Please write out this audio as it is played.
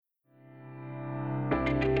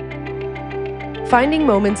Finding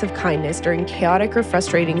moments of kindness during chaotic or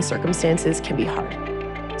frustrating circumstances can be hard.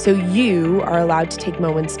 So you are allowed to take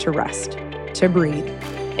moments to rest, to breathe,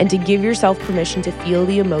 and to give yourself permission to feel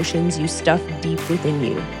the emotions you stuff deep within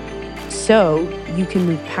you, so you can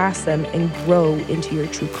move past them and grow into your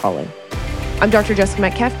true calling. I'm Dr. Jessica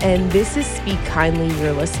Metcalf, and this is Speak Kindly,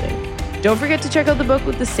 You're Listening. Don't forget to check out the book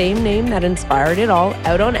with the same name that inspired it all,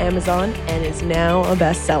 out on Amazon and is now a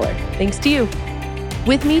bestseller. Thanks to you.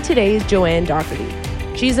 With me today is Joanne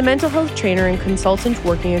Docherty. She's a mental health trainer and consultant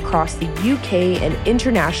working across the UK and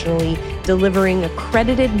internationally, delivering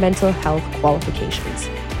accredited mental health qualifications.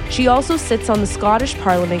 She also sits on the Scottish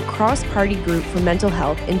Parliament cross-party group for mental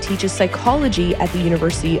health and teaches psychology at the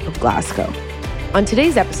University of Glasgow. On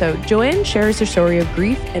today's episode, Joanne shares her story of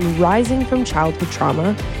grief and rising from childhood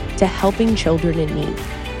trauma to helping children in need.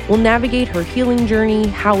 We'll navigate her healing journey,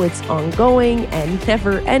 how it's ongoing and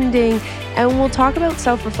never ending, and we'll talk about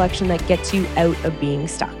self-reflection that gets you out of being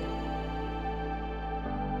stuck.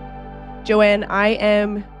 Joanne, I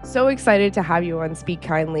am so excited to have you on Speak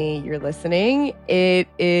Kindly, You're Listening. It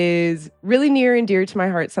is really near and dear to my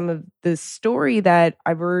heart, some of the story that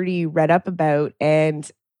I've already read up about, and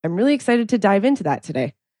I'm really excited to dive into that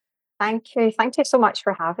today. Thank you. Thank you so much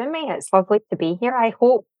for having me. It's lovely to be here. I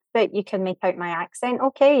hope that you can make out my accent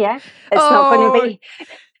okay, yeah? It's not going to be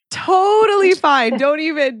totally fine. Don't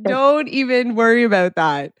even worry about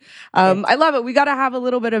that. I love it. We got to have a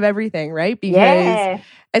little bit of everything, right? Because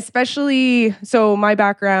especially, so my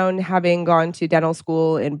background, having gone to dental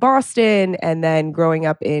school in Boston and then growing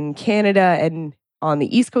up in Canada and on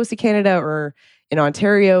the East Coast of Canada or in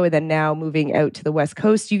Ontario, and then now moving out to the West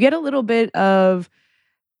Coast, you get a little bit of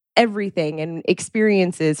everything and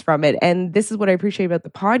experiences from it. And this is what I appreciate about the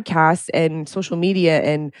podcast and social media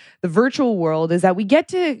and the virtual world, is that we get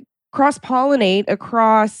to cross-pollinate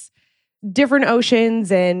across different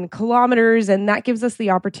oceans and kilometers, and that gives us the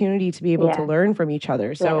opportunity to be able to learn from each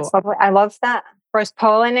other. So I love that.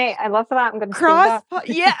 Cross-pollinate. I love that. I'm going to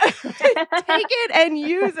take it and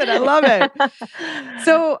use it. I love it.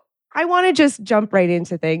 So I want to just jump right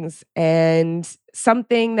into things. And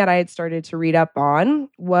something that I had started to read up on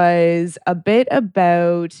was a bit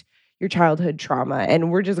about your childhood trauma.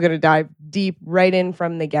 And we're just going to dive deep right in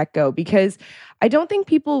from the get-go, because I don't think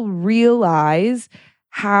people realize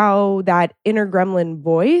how that inner gremlin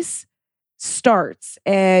voice starts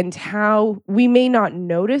and how we may not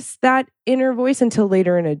notice that inner voice until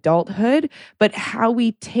later in adulthood, but how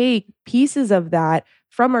we take pieces of that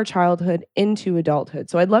from our childhood into adulthood.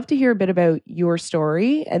 So I'd love to hear a bit about your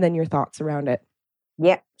story and then your thoughts around it.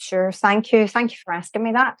 Yeah, sure. Thank you. Thank you for asking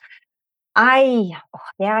me that. I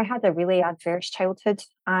had a really adverse childhood.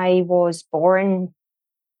 I was born,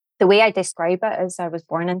 the way I describe it is I was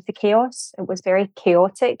born into chaos. It was very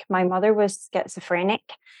chaotic. My mother was schizophrenic,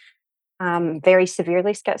 very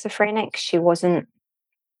severely schizophrenic. She wasn't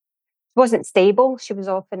stable. She was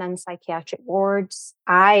often in psychiatric wards.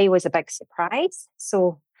 I was a big surprise.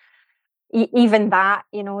 So even that,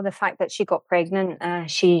 the fact that she got pregnant,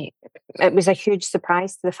 it was a huge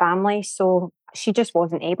surprise to the family. So she just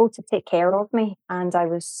wasn't able to take care of me. And I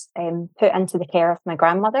was put into the care of my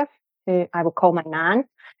grandmother, who I will call my nan,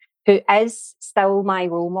 who is still my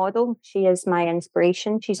role model. She is my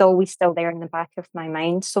inspiration. She's always still there in the back of my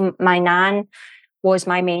mind. So my nan was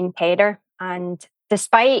my main carer. And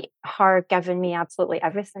despite her giving me absolutely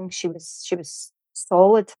everything, she was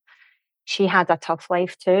solid. She had a tough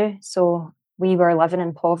life too. So we were living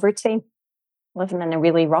in poverty, living in a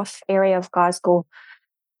really rough area of Glasgow.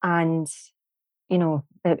 And,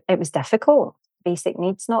 it was difficult. Basic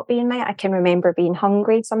needs not being met. I can remember being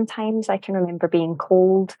hungry sometimes. I can remember being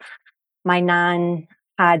cold. My nan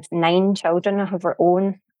had 9 children of her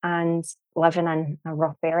own and living in a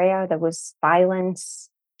rough area. There was violence,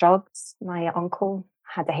 drugs. My uncle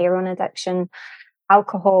had a heroin addiction,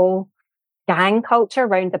 alcohol, gang culture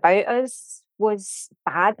round about us was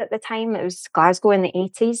bad at the time. It was Glasgow in the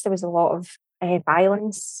 80s. There was a lot of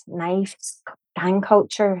violence, knives, gang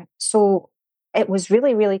culture. So it was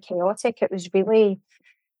really, really chaotic. It was really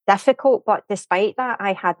difficult. But despite that,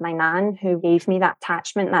 I had my nan who gave me that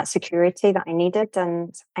attachment, that security that I needed.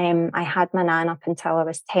 And I had my nan up until I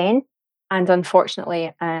was 10. And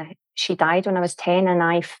unfortunately, she died when I was 10 and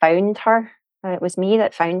I found her. It was me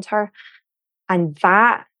that found her. And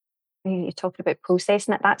that, you talked about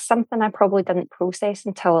processing it, that's something I probably didn't process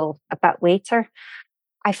until a bit later.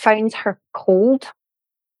 I found her cold.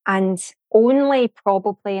 And only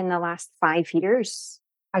probably in the last 5 years,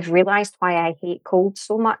 I've realised why I hate cold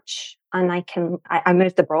so much. And I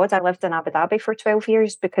moved abroad. I lived in Abu Dhabi for 12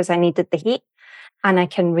 years because I needed the heat. And I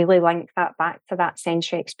can really link that back to that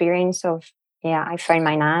sensory experience of yeah, I found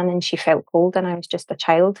my nan and she felt cold and I was just a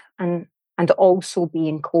child, and also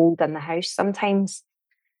being cold in the house sometimes.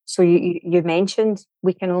 So you mentioned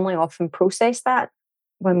we can only often process that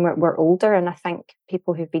when we're older. And I think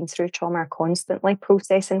people who've been through trauma are constantly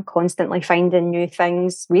processing, constantly finding new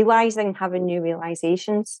things, realizing, having new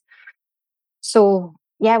realizations. So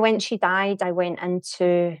yeah, when she died, I went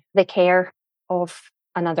into the care of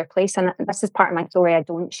another place. And this is part of my story I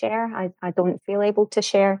don't share. I don't feel able to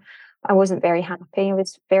share. I wasn't very happy. I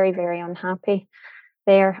was very, very unhappy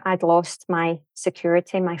there. I'd lost my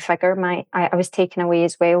security, my figure. I was taken away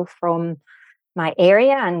as well from my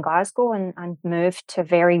area in Glasgow and moved to a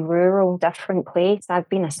very rural, different place. I've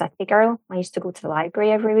been a city girl. I used to go to the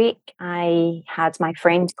library every week. I had my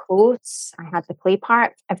friends' clothes. I had the play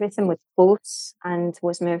park. Everything was close, and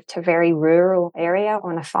was moved to a very rural area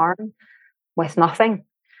on a farm with nothing.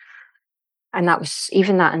 And that was,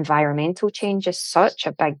 even that environmental change is such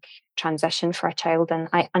a big transition for a child. And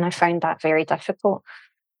I found that very difficult.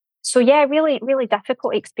 So yeah, really, really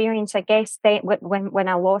difficult experience. I guess that when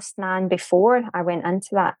I lost Nan before I went into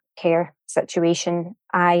that care situation,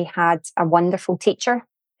 I had a wonderful teacher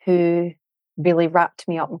who really wrapped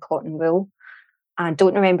me up in cotton wool. I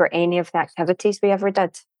don't remember any of the activities we ever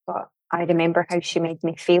did, but I remember how she made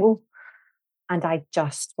me feel, and I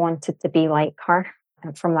just wanted to be like her.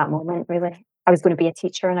 And from that moment, really, I was going to be a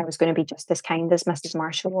teacher, and I was going to be just as kind as Mrs.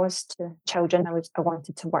 Marshall was to children. I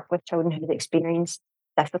wanted to work with children who had experienced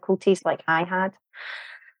difficulties like I had.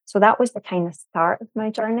 So that was the kind of start of my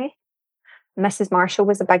journey. Mrs. Marshall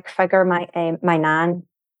was a big figure. My nan,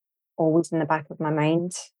 always in the back of my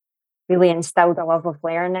mind, really instilled a love of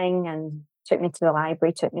learning and took me to the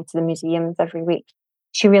library, took me to the museums every week.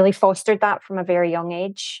 She really fostered that from a very young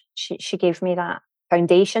age. She gave me that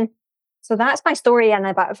foundation. So that's my story in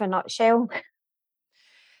a bit of a nutshell.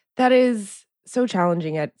 That is so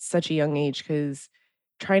challenging at such a young age because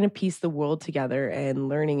trying to piece the world together and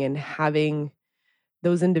learning and having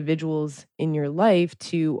those individuals in your life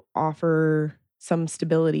to offer some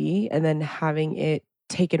stability and then having it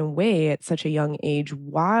taken away at such a young age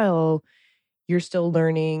while you're still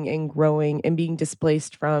learning and growing and being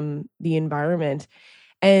displaced from the environment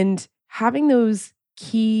and having those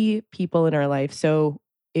key people in our life. So,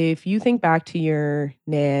 if you think back to your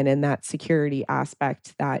nan and that security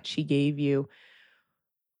aspect that she gave you,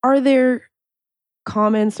 are there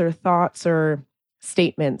comments or thoughts or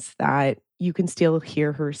statements that you can still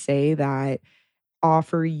hear her say that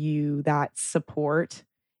offer you that support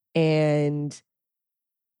and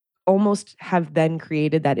almost have then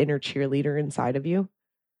created that inner cheerleader inside of you?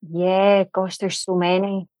 Yeah, gosh, there's so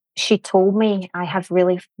many. She told me I have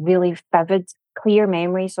really, really vivid, clear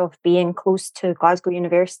memories of being close to Glasgow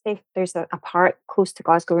University. There's a park close to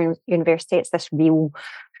Glasgow University. It's this real,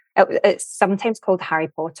 it's sometimes called Harry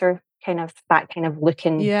Potter, kind of that kind of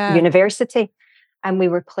looking Yeah, university. And we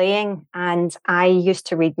were playing, and I used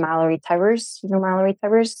to read Mallory Towers. You know Mallory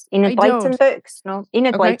Towers? I Enid Blyton don't. books. No,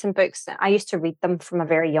 Enid Okay. Blyton books. I used to read them from a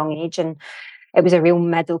very young age, and it was a real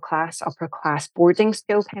middle class, upper class boarding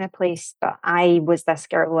school kind of place. But I was this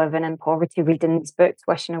girl living in poverty, reading these books,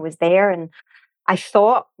 wishing I was there. And I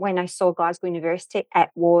thought when I saw Glasgow University, it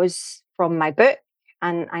was from my book.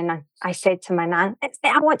 And I said to my nan,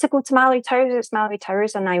 I want to go to Mallory Towers, it's Mallory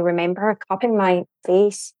Towers. And I remember her cupping my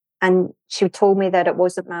face. And she told me that it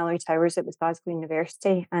wasn't Mallory Towers, it was Glasgow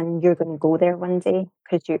University. And you're going to go there one day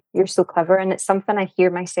because you're so clever. And it's something I hear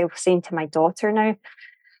myself saying to my daughter now.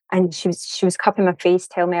 And she was cupping my face,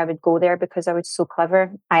 telling me I would go there because I was so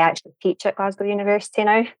clever. I actually teach at Glasgow University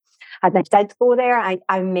now. And I did go there.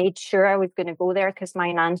 I made sure I was going to go there because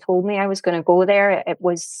my nan told me I was going to go there. It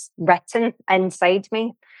was written inside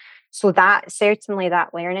me. So that certainly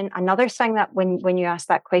that learning. Another thing that when you asked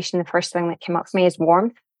that question, the first thing that came up for me is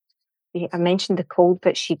warmth. I mentioned the cold,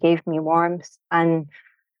 but she gave me warmth. And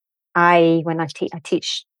when I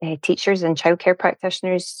teach teachers and childcare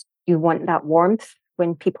practitioners, you want that warmth.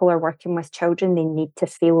 When people are working with children, they need to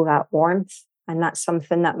feel that warmth. And that's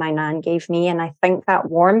something that my nan gave me. And I think that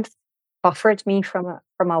warmth buffered me from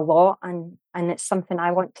a lot. And it's something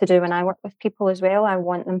I want to do when I work with people as well. I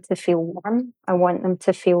want them to feel warm. I want them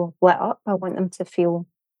to feel lit up. I want them to feel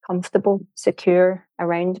comfortable, secure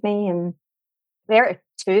around me. And there are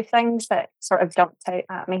two things that sort of jumped out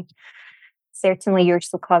at me. Certainly you're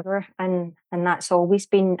so clever, and that's always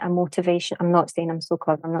been a motivation. I'm not saying I'm so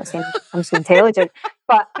clever, I'm not saying I'm so intelligent,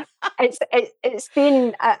 but it's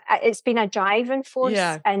been a driving force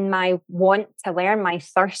Yeah. in my want to learn, my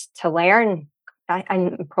thirst to learn.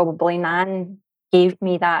 And probably Nan gave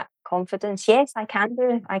me that confidence. Yes, I can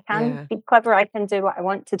Yeah. be clever, I can do what I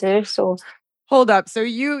want to do. So Hold up. So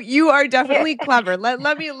you are definitely clever.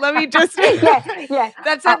 Let me just yeah.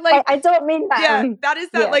 That's that like I don't mean that. yeah, that is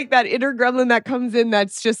that like that inner gremlin that comes in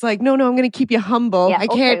that's just like, no, I'm gonna keep you humble. Yeah, I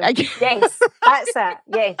can't. Yes, that's it.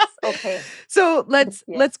 Yes. Okay. So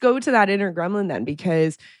let's go to that inner gremlin then,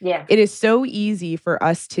 because Yeah. it is so easy for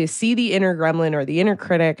us to see the inner gremlin or the inner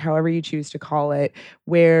critic, however you choose to call it,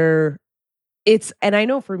 where and I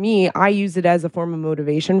know for me, I use it as a form of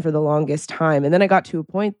motivation for the longest time. And then I got to a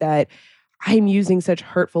point that I'm using such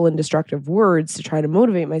hurtful and destructive words to try to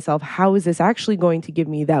motivate myself. How is this actually going to give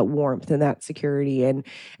me that warmth and that security? And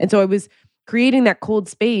so I was creating that cold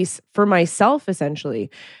space for myself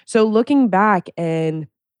essentially. So looking back and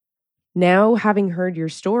now having heard your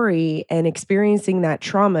story and experiencing that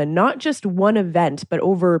trauma, not just one event, but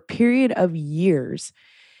over a period of years,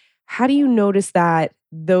 how do you notice that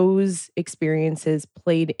those experiences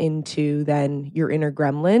played into then your inner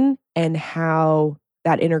gremlin and how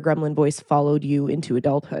that inner gremlin voice followed you into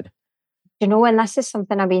adulthood? And this is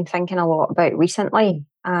something I've been thinking a lot about recently,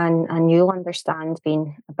 and you'll understand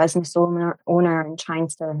being a business owner and trying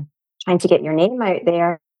to get your name out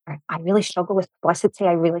there. I really struggle with publicity.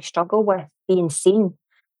 I really struggle with being seen,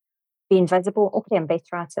 being visible. Okay, I'm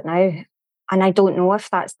better at it now. And I don't know if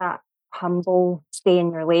that's that humble, stay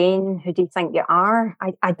in your lane, who do you think you are?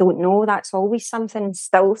 I don't know. That's always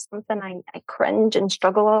still something I cringe and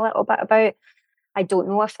struggle a little bit about. I don't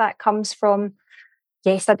know if that comes from,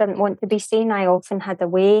 yes, I didn't want to be seen. I often had a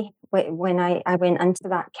way when I went into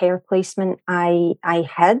that care placement. I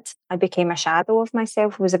hid. I became a shadow of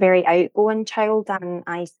myself. I was a very outgoing child, and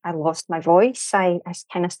I lost my voice. I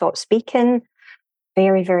kind of stopped speaking.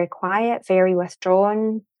 Very, very quiet, very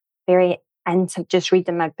withdrawn, very into just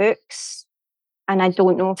reading my books. And I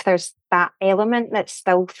don't know if there's that element that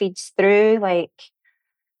still feeds through. Like,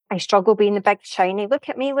 I struggle being the big shiny, look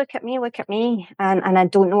at me, look at me, look at me. And I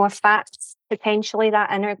don't know if that's potentially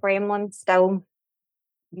that inner gremlin still.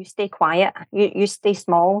 You stay quiet, you stay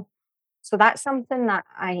small. So that's something that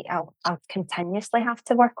I'll continuously have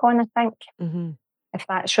to work on, I think, Hmm. if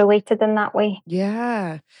that's related in that way.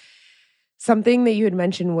 Yeah. Something that you had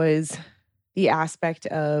mentioned was the aspect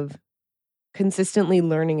of consistently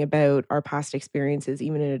learning about our past experiences,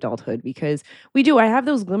 even in adulthood, because I have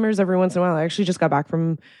those glimmers every once in a while. I actually just got back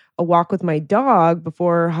from a walk with my dog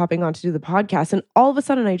before hopping on to do the podcast. And all of a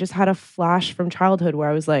sudden, I just had a flash from childhood where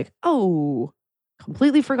I was like, oh,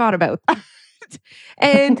 completely forgot about that.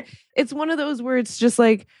 And it's one of those where it's just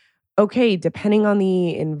like, okay, depending on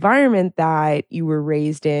the environment that you were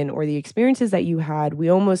raised in or the experiences that you had, we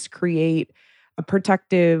almost create a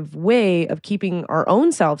protective way of keeping our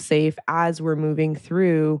own self safe as we're moving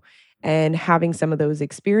through and having some of those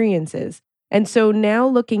experiences. And so now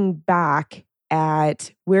looking back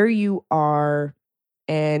at where you are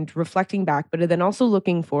and reflecting back, but then also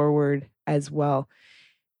looking forward as well,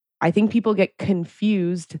 I think people get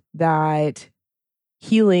confused that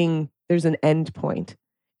healing, there's an end point.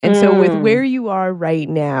 And so with where Mm, you are right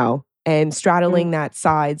now and straddling mm. that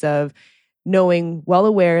sides of knowing well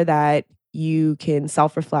aware that you can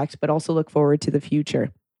self-reflect but also look forward to the future.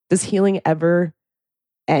 Does healing ever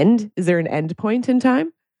end? Is there an end point in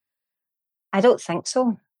time? I don't think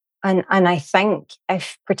so. And I think,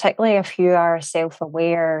 if particularly if you are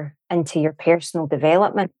self-aware into your personal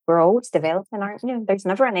development, we're always developing, aren't you? There's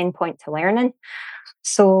never an end point to learning.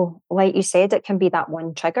 So, like you said, it can be that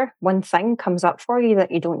one trigger, one thing comes up for you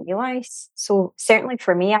that you don't realize. So, certainly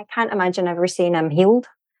for me, I can't imagine ever saying I'm healed.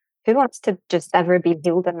 Who wants to just ever be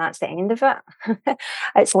healed and that's the end of it?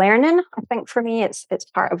 It's learning. I think for me, it's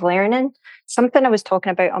part of learning. Something I was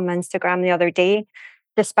talking about on my Instagram the other day.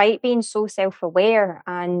 Despite being so self-aware,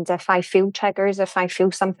 and if I feel triggers, if I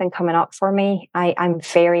feel something coming up for me, I'm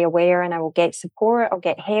very aware and I will get support, I'll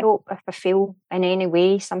get help if I feel in any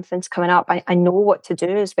way something's coming up. I know what to do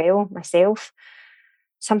as well myself.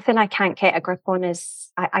 Something I can't get a grip on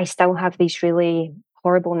is I still have these really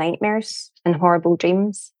horrible nightmares and horrible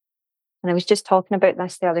dreams. And I was just talking about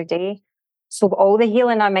this the other day. So all the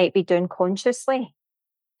healing I might be doing consciously,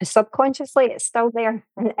 subconsciously, it's still there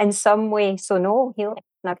in some way. So no, healing's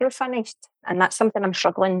never finished. And that's something I'm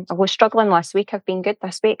struggling. I was struggling last week. I've been good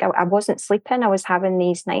this week. I wasn't sleeping. I was having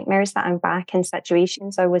these nightmares that I'm back in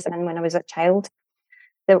situations I was in when I was a child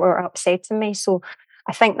that were upsetting me. So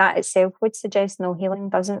I think that itself would suggest no, healing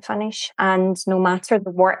doesn't finish. And no matter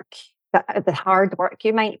the work, the hard work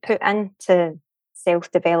you might put into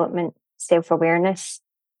self-development, self-awareness,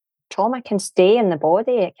 trauma can stay in the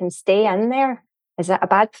body. It can stay in there. Is that a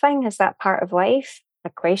bad thing? Is that part of life?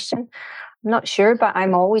 A question. I'm not sure, but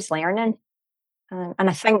I'm always learning. And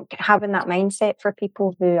I think having that mindset for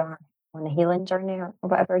people who are on a healing journey or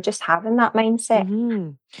whatever, just having that mindset.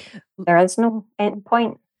 Mhm. There is no end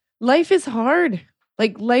point. Life is hard.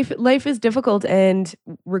 Like life is difficult, and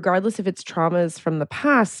regardless if it's traumas from the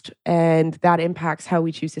past and that impacts how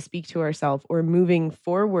we choose to speak to ourselves or moving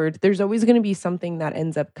forward, there's always going to be something that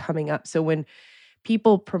ends up coming up. So when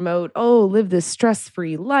people promote, oh, live this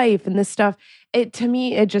stress-free life and this stuff, it to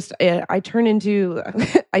me, it just I turn into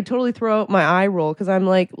I totally throw out my eye roll because I'm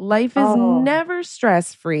like, life is Oh, never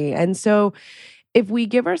stress-free. And so if we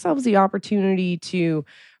give ourselves the opportunity to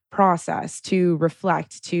process, to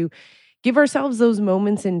reflect, to give ourselves those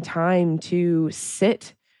moments in time to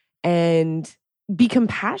sit and be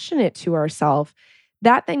compassionate to ourselves,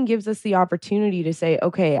 that then gives us the opportunity to say,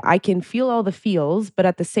 okay, I can feel all the feels, but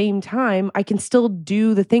at the same time, I can still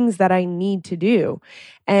do the things that I need to do.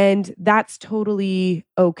 And that's totally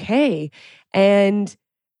okay. And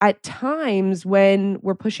at times when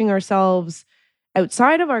we're pushing ourselves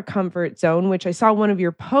outside of our comfort zone, which I saw one of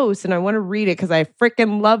your posts and I want to read it because I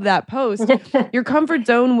freaking love that post. Your comfort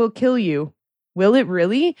zone will kill you. Will it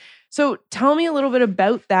really? So tell me a little bit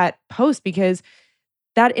about that post because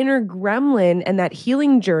that inner gremlin and that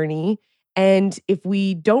healing journey. And if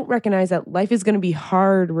we don't recognize that life is going to be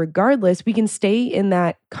hard regardless, we can stay in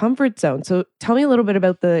that comfort zone. So tell me a little bit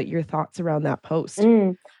about your thoughts around that post.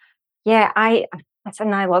 mm. Yeah, I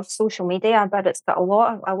love social media, but it's got a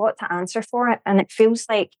lot to answer for it. And it feels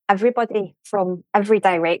like everybody from every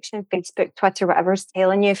direction, Facebook, Twitter, whatever's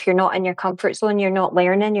telling you if you're not in your comfort zone, you're not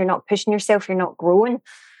learning, you're not pushing yourself, you're not growing.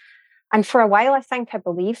 And for a while I think I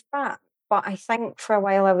believed that. But I think for a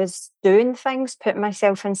while I was doing things, putting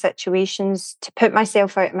myself in situations to put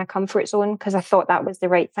myself out of my comfort zone because I thought that was the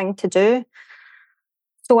right thing to do.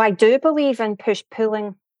 So I do believe in push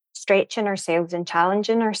pulling, stretching ourselves and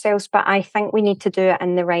challenging ourselves, but I think we need to do it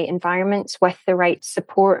in the right environments with the right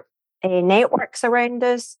support networks around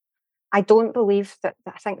us. I don't believe that,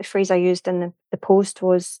 I think the phrase I used in the post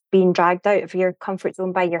was being dragged out of your comfort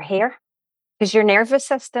zone by your hair, because your nervous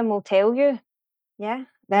system will tell you, yeah.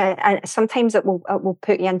 And sometimes it will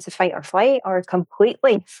put you into fight or flight or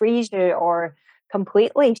completely freeze you or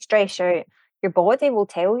completely stress you out. Your body will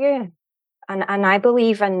tell you, and I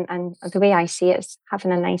believe in the way I see it is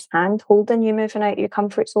having a nice hand holding you, moving out of your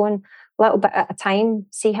comfort zone a little bit at a time,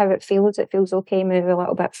 see how it feels. It feels okay, move a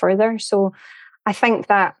little bit further. So I think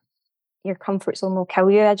that your comfort zone will kill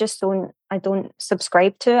you. I don't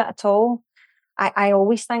subscribe to it at all. I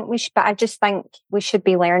always think we should, but I just think we should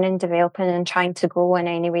be learning, developing and trying to grow in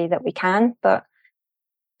any way that we can, but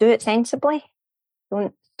do it sensibly.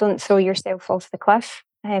 Don't throw yourself off the cliff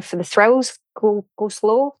for the thrills. Go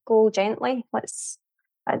slow, go gently.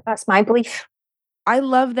 That's my belief. I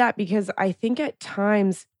love that because I think at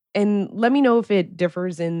times, and let me know if it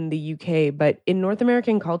differs in the UK, but in North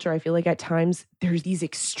American culture, I feel like at times there's these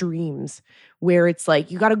extremes where it's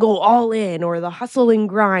like you got to go all in or the hustle and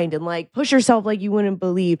grind and like push yourself like you wouldn't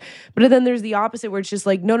believe. But then there's the opposite where it's just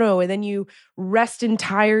like, no, no. And then you rest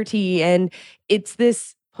entirety. And it's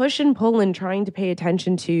this push and pull and trying to pay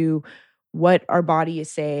attention to what our body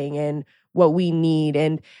is saying and what we need.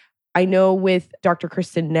 And I know with Dr.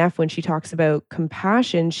 Kristen Neff, when she talks about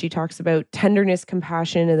compassion, she talks about tenderness,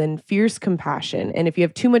 compassion, and then fierce compassion. And if you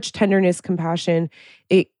have too much tenderness, compassion,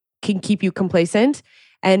 it can keep you complacent.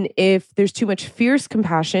 And if there's too much fierce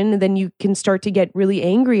compassion, then you can start to get really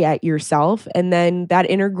angry at yourself. And then that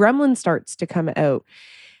inner gremlin starts to come out.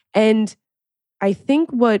 And I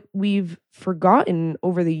think what we've forgotten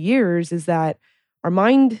over the years is that our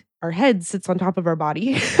mind, our head sits on top of our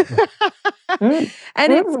body Mm,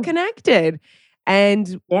 and it's mm, connected.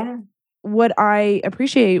 And yeah, what I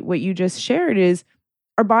appreciate what you just shared is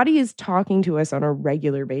our body is talking to us on a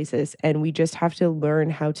regular basis, and we just have to learn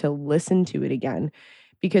how to listen to it again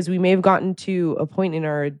because we may have gotten to a point in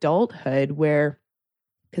our adulthood where,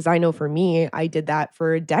 because I know for me, I did that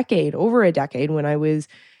for a decade, over a decade, when I was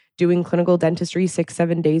doing clinical dentistry 6,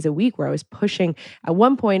 7 days a week, where I was pushing. At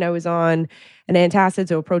one point, I was on an antacid,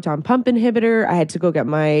 so a proton pump inhibitor. I had to go get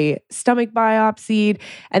my stomach biopsied.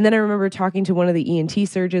 And then I remember talking to one of the ENT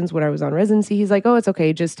surgeons when I was on residency. He's like, oh, it's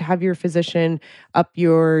okay. Just have your physician up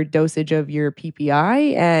your dosage of your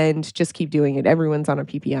PPI and just keep doing it. Everyone's on a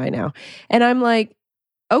PPI now. And I'm like,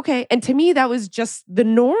 okay. And to me, that was just the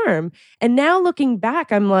norm. And now looking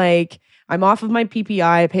back, I'm like, I'm off of my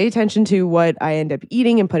PPI, pay attention to what I end up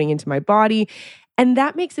eating and putting into my body. And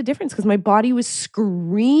that makes a difference because my body was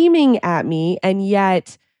screaming at me. And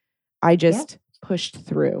yet I yeah, just pushed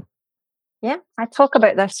through. yeah. I talk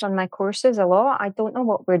about this on my courses a lot. I don't know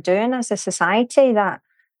what we're doing as a society that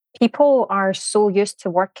people are so used to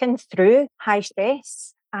working through high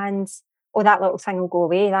stress, and oh, that little thing will go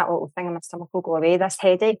away. That little thing in my stomach will go away. This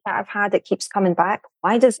headache that I've had, it keeps coming back.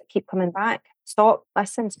 Why does it keep coming back? Stop,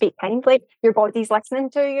 listen, speak kindly. Your body's listening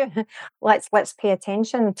to you. Let's pay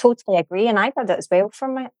attention. Totally agree. And I did it as well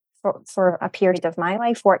for a period of my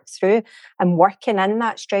life, worked through, and working in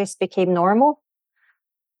that stress became normal.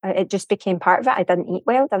 It just became part of it. I didn't eat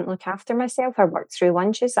well, didn't look after myself. I worked through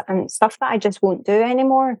lunches and stuff that I just won't do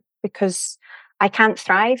anymore, because I can't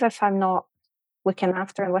thrive if I'm not looking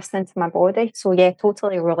after and listening to my body. So yeah,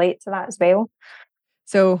 totally relate to that as well.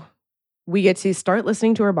 So we get to start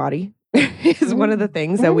listening to our body is one of the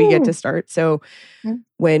things that we get to start. So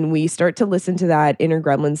when we start to listen to that inner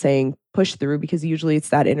gremlin saying push through, because usually it's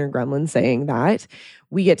that inner gremlin saying that,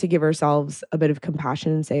 we get to give ourselves a bit of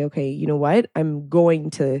compassion and say, okay, you know what? I'm going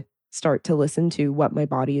to start to listen to what my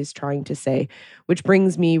body is trying to say, which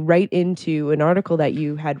brings me right into an article that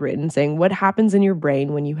you had written saying what happens in your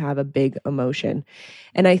brain when you have a big emotion.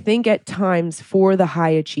 And I think at times for the high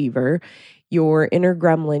achiever, your inner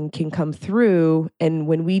gremlin can come through. And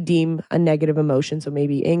when we deem a negative emotion, so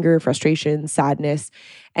maybe anger, frustration, sadness,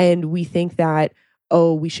 and we think that,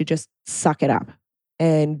 oh, we should just suck it up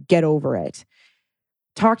and get over it.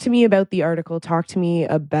 Talk to me about the article. Talk to me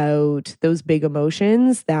about those big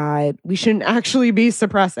emotions that we shouldn't actually be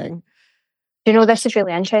suppressing. This is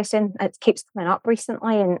really interesting. It keeps coming up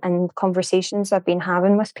recently in conversations I've been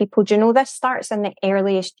having with people. This starts in the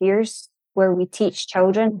earliest years, where we teach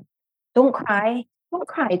children, don't cry,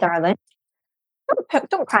 darling.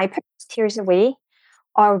 Don't cry, put those tears away.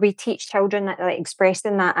 Or we teach children that, like,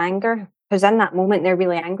 expressing that anger, because in that moment they're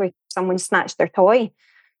really angry. Someone snatched their toy,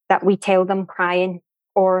 that we tell them crying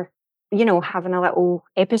or, having a little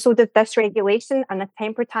episode of dysregulation and a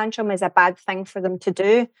temper tantrum is a bad thing for them to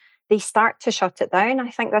do. They start to shut it down. I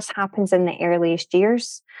think this happens in the earliest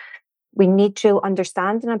years. We need real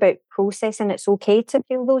understanding about processing. It's okay to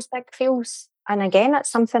feel those big feels. And again,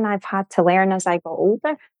 it's something I've had to learn as I got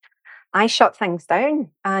older. I shut things down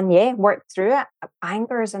and worked through it.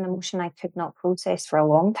 Anger is an emotion I could not process for a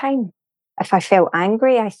long time. If I felt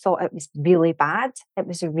angry, I thought it was really bad.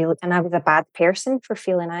 And I was a bad person for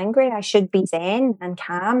feeling angry. I should be zen and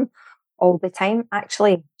calm all the time.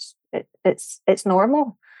 Actually, it's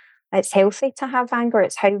normal. It's healthy to have anger.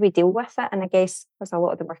 It's how we deal with it. And I guess there's a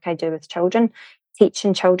lot of the work I do with children,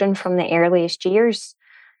 teaching children from the earliest years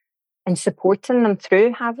and supporting them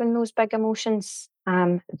through having those big emotions,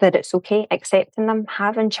 that it's okay, accepting them,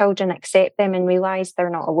 having children accept them and realize they're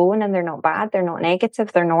not alone and they're not bad, they're not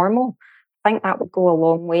negative, they're normal. I think that would go a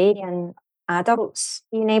long way in adults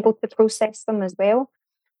being able to process them as well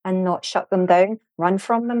and not shut them down, run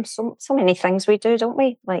from them. So many things we do, don't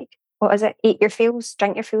we? Like, what is it? Eat your feels,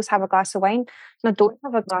 drink your feels, have a glass of wine. No, don't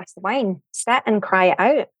have a glass of wine. Sit and cry it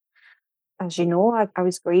out. As you know, I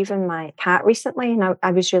was grieving my cat recently and I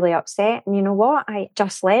was really upset. And you know what? I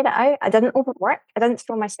just let it out. I didn't overwork. I didn't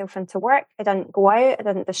throw myself into work. I didn't go out. I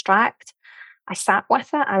didn't distract. I sat with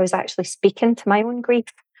it. I was actually speaking to my own grief,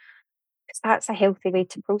 because that's a healthy way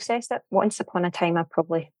to process it. Once upon a time, I've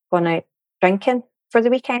probably gone out drinking for the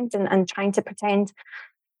weekend and trying to pretend,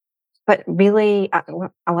 but really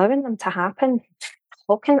allowing them to happen.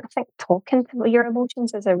 I think talking to your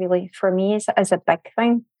emotions is for me, is a big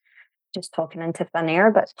thing. Just talking into thin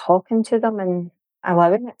air, but talking to them and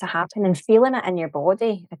allowing it to happen and feeling it in your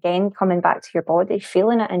body. Again, coming back to your body,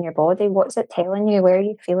 feeling it in your body. What's it telling you? Where are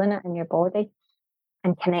you feeling it in your body?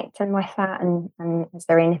 And connecting with that. And is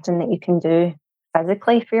there anything that you can do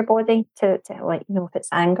physically for your body to like, if it's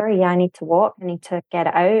anger, I need to walk, I need to get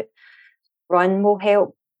it out. Run will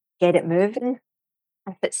help get it moving.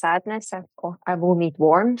 If it's sadness, I will need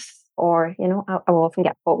warmth, or, I will often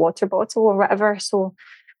get a hot water bottle or whatever. So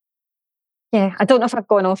yeah, I don't know if I've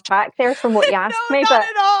gone off track there from what you asked No, me, not but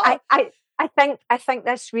at all. I think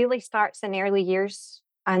this really starts in early years,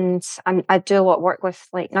 and I do a lot of work with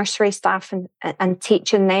like nursery staff and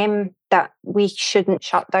teaching them that we shouldn't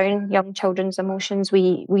shut down young children's emotions.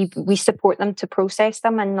 We support them to process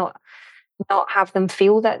them and not have them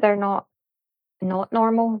feel that they're not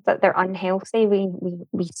normal, that they're unhealthy.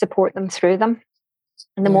 We support them through them.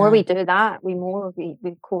 And the more we do that, we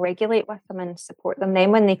co-regulate with them and support them.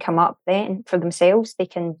 Then when they come up then for themselves, they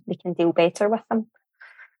can deal better with them.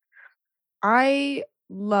 I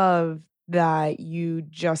love that you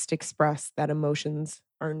just expressed that emotions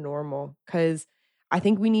are normal, because I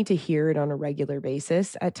think we need to hear it on a regular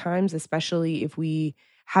basis at times, especially if we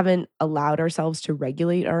haven't allowed ourselves to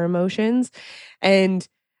regulate our emotions. And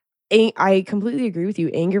I completely agree with you.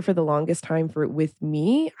 Anger for the longest time with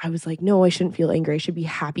me, I was like, no, I shouldn't feel angry. I should be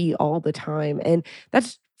happy all the time. And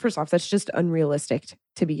first off, that's just unrealistic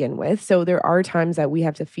to begin with. So there are times that we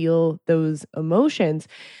have to feel those emotions.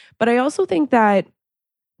 But I also think that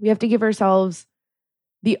we have to give ourselves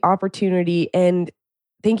the opportunity, and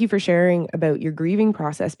thank you for sharing about your grieving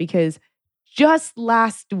process, because just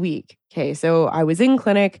last week, okay, so I was in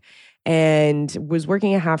clinic and was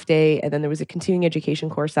working a half day, and then there was a continuing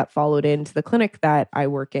education course that followed into the clinic that I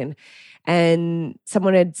work in. And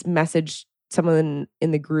someone had messaged someone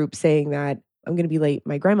in the group saying that I'm going to be late.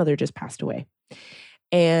 My grandmother just passed away.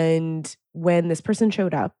 And when this person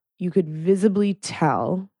showed up, you could visibly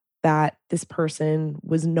tell that this person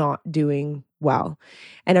was not doing well.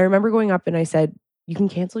 And I remember going up and I said, you can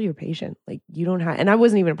cancel your patient. Like, you don't have, and I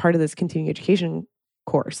wasn't even a part of this continuing education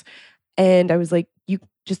course. And I was like, you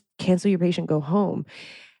just cancel your patient, go home.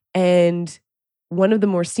 And one of the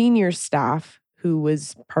more senior staff who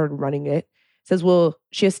was part of running it says, well,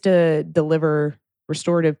 she has to deliver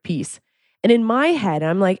restorative peace. And in my head,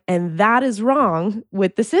 I'm like, and that is wrong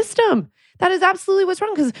with the system. That is absolutely what's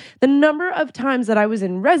wrong. Because the number of times that I was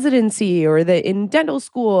in residency or in dental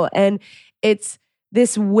school, and it's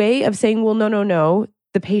this way of saying, well, no.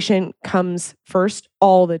 The patient comes first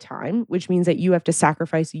all the time, which means that you have to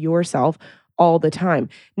sacrifice yourself all the time.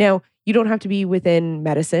 Now, you don't have to be within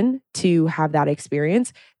medicine to have that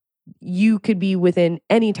experience. You could be within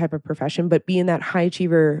any type of profession, but be in that high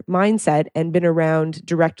achiever mindset and been around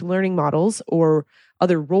direct learning models or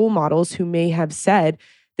other role models who may have said,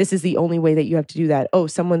 this is the only way that you have to do that. Oh,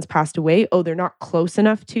 someone's passed away. Oh, they're not close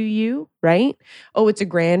enough to you, right? Oh, it's a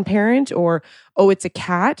grandparent, or oh, it's a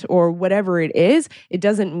cat, or whatever it is. It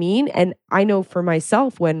doesn't mean, and I know for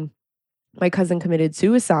myself, when my cousin committed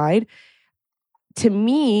suicide, to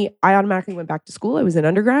me, I automatically went back to school. I was an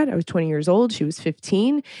undergrad. I was 20 years old. She was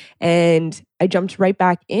 15. And I jumped right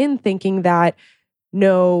back in thinking that,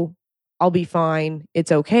 no, I'll be fine.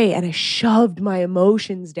 It's okay. And I shoved my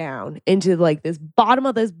emotions down into like this bottom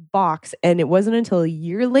of this box. And it wasn't until a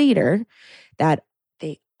year later that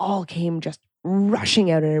they all came just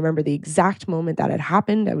rushing out. And I remember the exact moment that had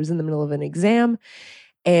happened. I was in the middle of an exam.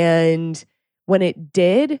 And when it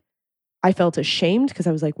did, I felt ashamed because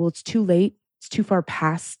I was like, well, it's too late. It's too far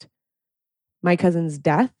past my cousin's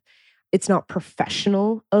death. It's not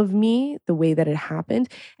professional of me the way that it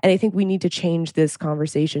happened. And I think we need to change this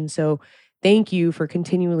conversation. So thank you for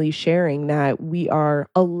continually sharing that we are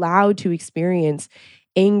allowed to experience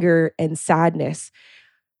anger and sadness.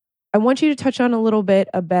 I want you to touch on a little bit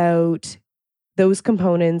about those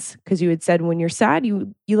components, because you had said when you're sad,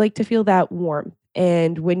 you like to feel that warmth.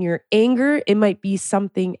 And when you're anger, it might be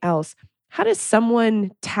something else. How does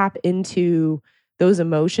someone tap into those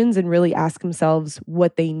emotions and really ask themselves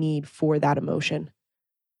what they need for that emotion?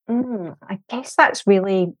 I guess that's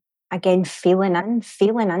really, again, feeling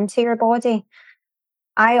into your body.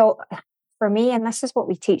 For me, and this is what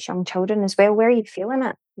we teach young children as well, where are you feeling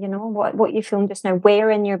it? You know, what you feeling just now? Where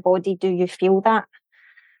in your body do you feel that?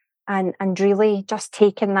 And really just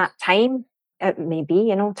taking that time. It may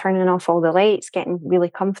be, turning off all the lights, getting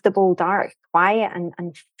really comfortable, dark, quiet,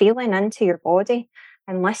 and feeling into your body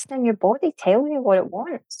and listening. Your body tell you what it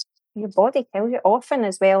wants. Your body tells you. Often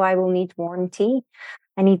as well, I will need warm tea.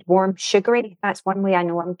 I need warm sugary. That's one way I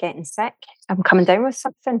know I'm getting sick. I'm coming down with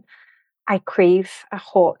something. I crave a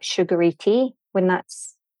hot sugary tea when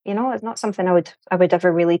that's, it's not something I would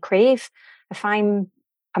ever really crave. If I'm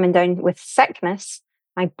coming down with sickness,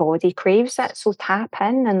 my body craves it. So tap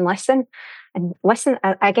in and listen. And listen,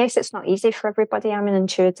 I guess it's not easy for everybody. I'm an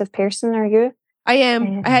intuitive person. Are you? I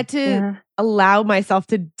am. I had to allow myself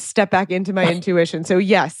to step back into my intuition. So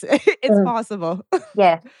yes, it's possible.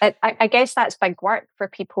 Yeah. I guess that's big work for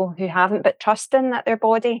people who haven't, but trusting that their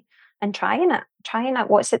body and trying it.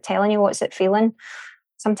 What's it telling you? What's it feeling?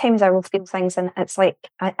 Sometimes I will feel things and it's like,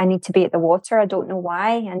 I need to be at the water. I don't know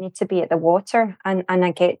why. I need to be at the water, and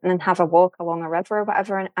I get and have a walk along a river or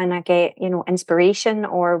whatever. And I get, inspiration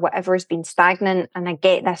or whatever's been stagnant, and I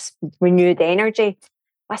get this renewed energy.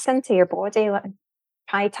 Listen to your body.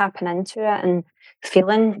 Try tapping into it and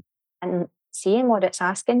feeling and seeing what it's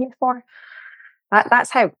asking you for.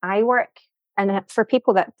 That's how I work. And for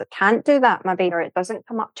people that can't do that, maybe, or it doesn't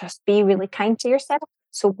come up, just be really kind to yourself.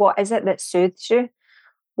 So what is it that soothes you?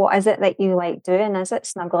 What is it that you like doing? Is it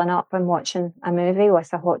snuggling up and watching a movie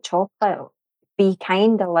with a hot chocolate? Be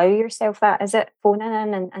kind, allow yourself that. Is it phoning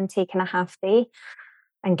in and taking a half day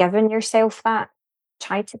and giving yourself that?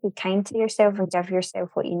 Try to be kind to yourself and give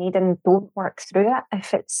yourself what you need, and don't work through it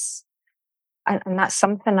if it's, and that's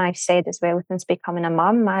something I've said as well since becoming a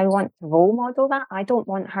mum. I want to role model that. I don't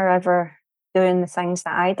want her ever doing the things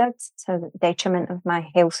that I did to the detriment of my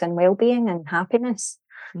health and well-being and happiness.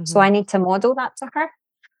 Mm-hmm. So I need to model that to her.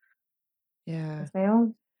 Yeah. As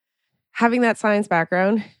well. Having that science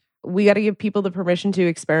background, we got to give people the permission to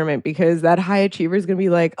experiment, because that high achiever is going to be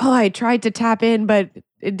like, oh, I tried to tap in, but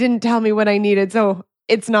it didn't tell me what I needed, so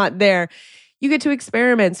it's not there. You get to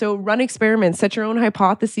experiment. So run experiments, set your own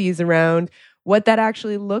hypotheses around what that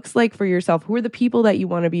actually looks like for yourself. Who are the people that you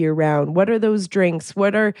want to be around? What are those drinks?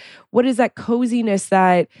 What is that coziness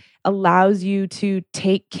that allows you to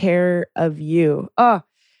take care of you? Oh,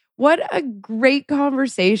 what a great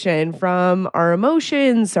conversation from our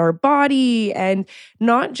emotions, our body, and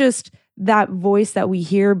not just that voice that we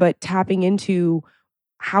hear, but tapping into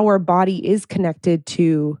how our body is connected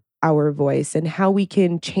to our voice and how we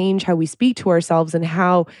can change how we speak to ourselves, and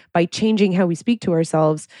how by changing how we speak to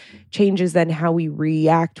ourselves changes then how we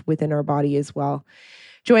react within our body as well.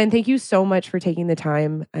 Joanne, thank you so much for taking the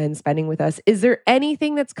time and spending with us. Is there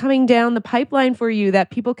anything that's coming down the pipeline for you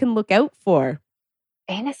that people can look out for?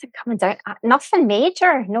 Anything coming down? Nothing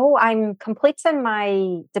major. No, I'm completing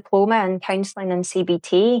my diploma in counselling and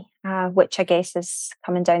CBT, which I guess is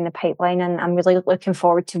coming down the pipeline. And I'm really looking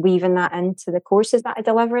forward to weaving that into the courses that I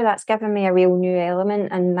deliver. That's given me a real new element,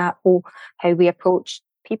 and that whole how we approach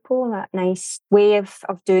people, that nice way of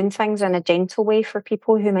doing things in a gentle way for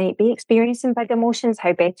people who might be experiencing big emotions,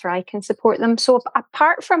 how better I can support them. So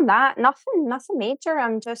apart from that, nothing major.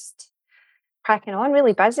 I'm just cracking on,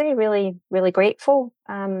 really busy, really, really grateful,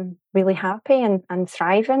 really happy and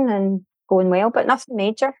thriving and going well, but nothing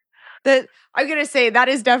major. That I'm going to say that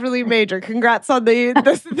is definitely major. Congrats on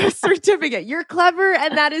the certificate. You're clever,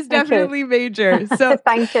 and that is definitely major. So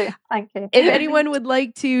Thank you. If anyone would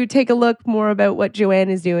like to take a look more about what Joanne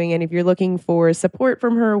is doing, and if you're looking for support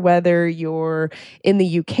from her, whether you're in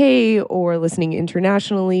the UK or listening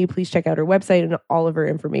internationally, please check out her website, and all of her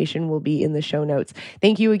information will be in the show notes.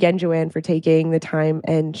 Thank you again, Joanne, for taking the time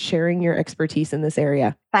and sharing your expertise in this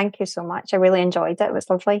area. Thank you so much. I really enjoyed it. It was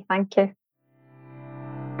lovely. Thank you.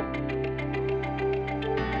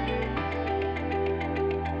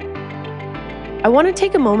 I want to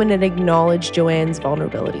take a moment and acknowledge Joanne's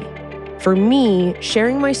vulnerability. For me,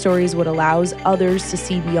 sharing my story is what allows others to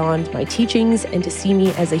see beyond my teachings and to see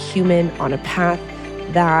me as a human on a path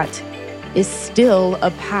that is still a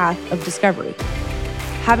path of discovery.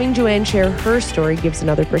 Having Joanne share her story gives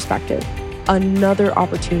another perspective, another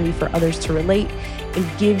opportunity for others to relate,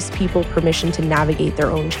 and gives people permission to navigate their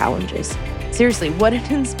own challenges. Seriously, what an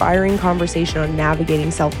inspiring conversation on navigating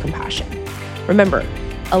self-compassion. Remember,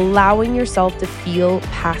 allowing yourself to feel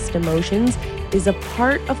past emotions is a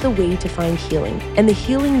part of the way to find healing, and the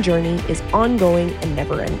healing journey is ongoing and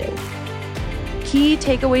never-ending. Key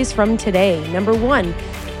takeaways from today. Number 1,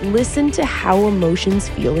 listen to how emotions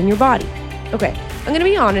feel in your body. Okay, I'm going to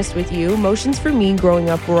be honest with you. Emotions for me growing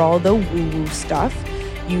up were all the woo-woo stuff.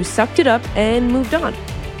 You sucked it up and moved on.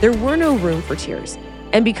 There were no room for tears.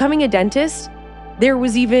 And becoming a dentist, there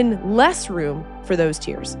was even less room for those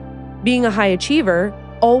tears. Being a high achiever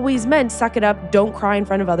always meant suck it up, don't cry in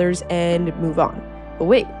front of others, and move on. But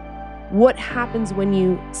wait, what happens when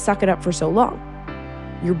you suck it up for so long?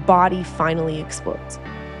 Your body finally explodes.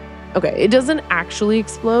 Okay, it doesn't actually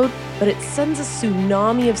explode, but it sends a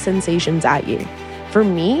tsunami of sensations at you. For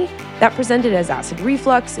me, that presented as acid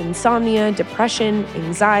reflux, insomnia, depression,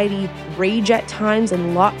 anxiety, rage at times,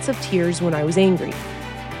 and lots of tears when I was angry.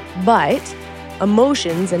 But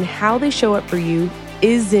emotions and how they show up for you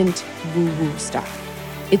isn't woo-woo stuff.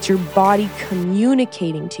 It's your body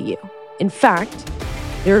communicating to you. In fact,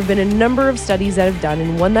 there have been a number of studies that have done,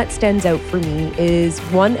 and one that stands out for me is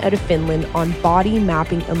one out of Finland on body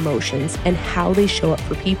mapping emotions and how they show up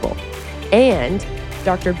for people. And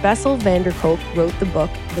Dr. Bessel van der Kolk wrote the book,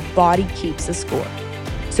 The Body Keeps a Score.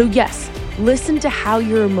 So yes, listen to how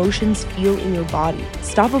your emotions feel in your body.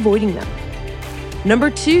 Stop avoiding them. Number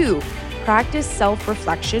 2, practice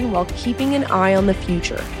self-reflection while keeping an eye on the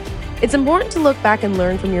future. It's important to look back and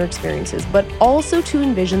learn from your experiences, but also to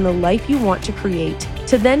envision the life you want to create,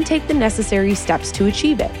 to then take the necessary steps to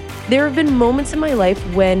achieve it. There have been moments in my life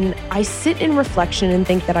when I sit in reflection and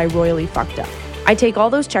think that I royally fucked up. I take all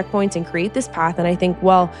those checkpoints and create this path, and I think,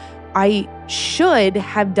 well, I should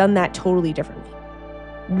have done that totally differently.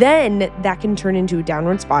 Then that can turn into a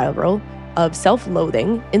downward spiral of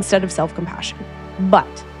self-loathing instead of self-compassion.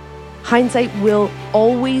 But hindsight will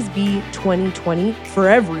always be 20/20 for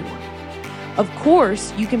everyone. Of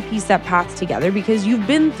course, you can piece that path together because you've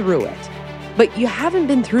been through it, but you haven't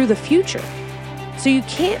been through the future. So you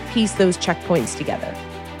can't piece those checkpoints together.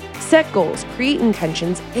 Set goals, create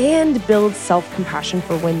intentions, and build self-compassion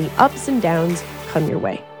for when the ups and downs come your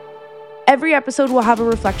way. Every episode will have a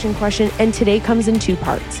reflection question, and today comes in 2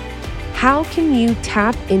 parts. How can you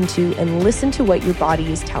tap into and listen to what your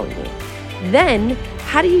body is telling you? Then,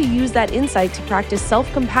 how do you use that insight to practice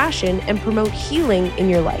self-compassion and promote healing in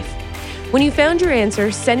your life? When you found your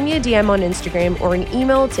answer, send me a DM on Instagram or an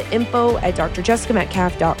email to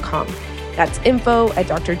info@drjessicametcalfe.com. That's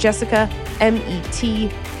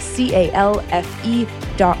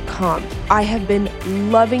info@drjessicametcalfe.com. I have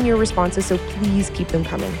been loving your responses, so please keep them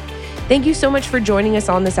coming. Thank you so much for joining us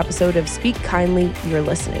on this episode of Speak Kindly, You're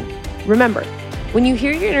Listening. Remember, when you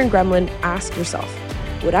hear your inner gremlin, ask yourself,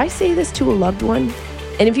 would I say this to a loved one?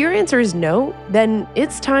 And if your answer is no, then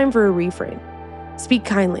it's time for a reframe. Speak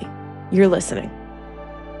kindly, you're listening.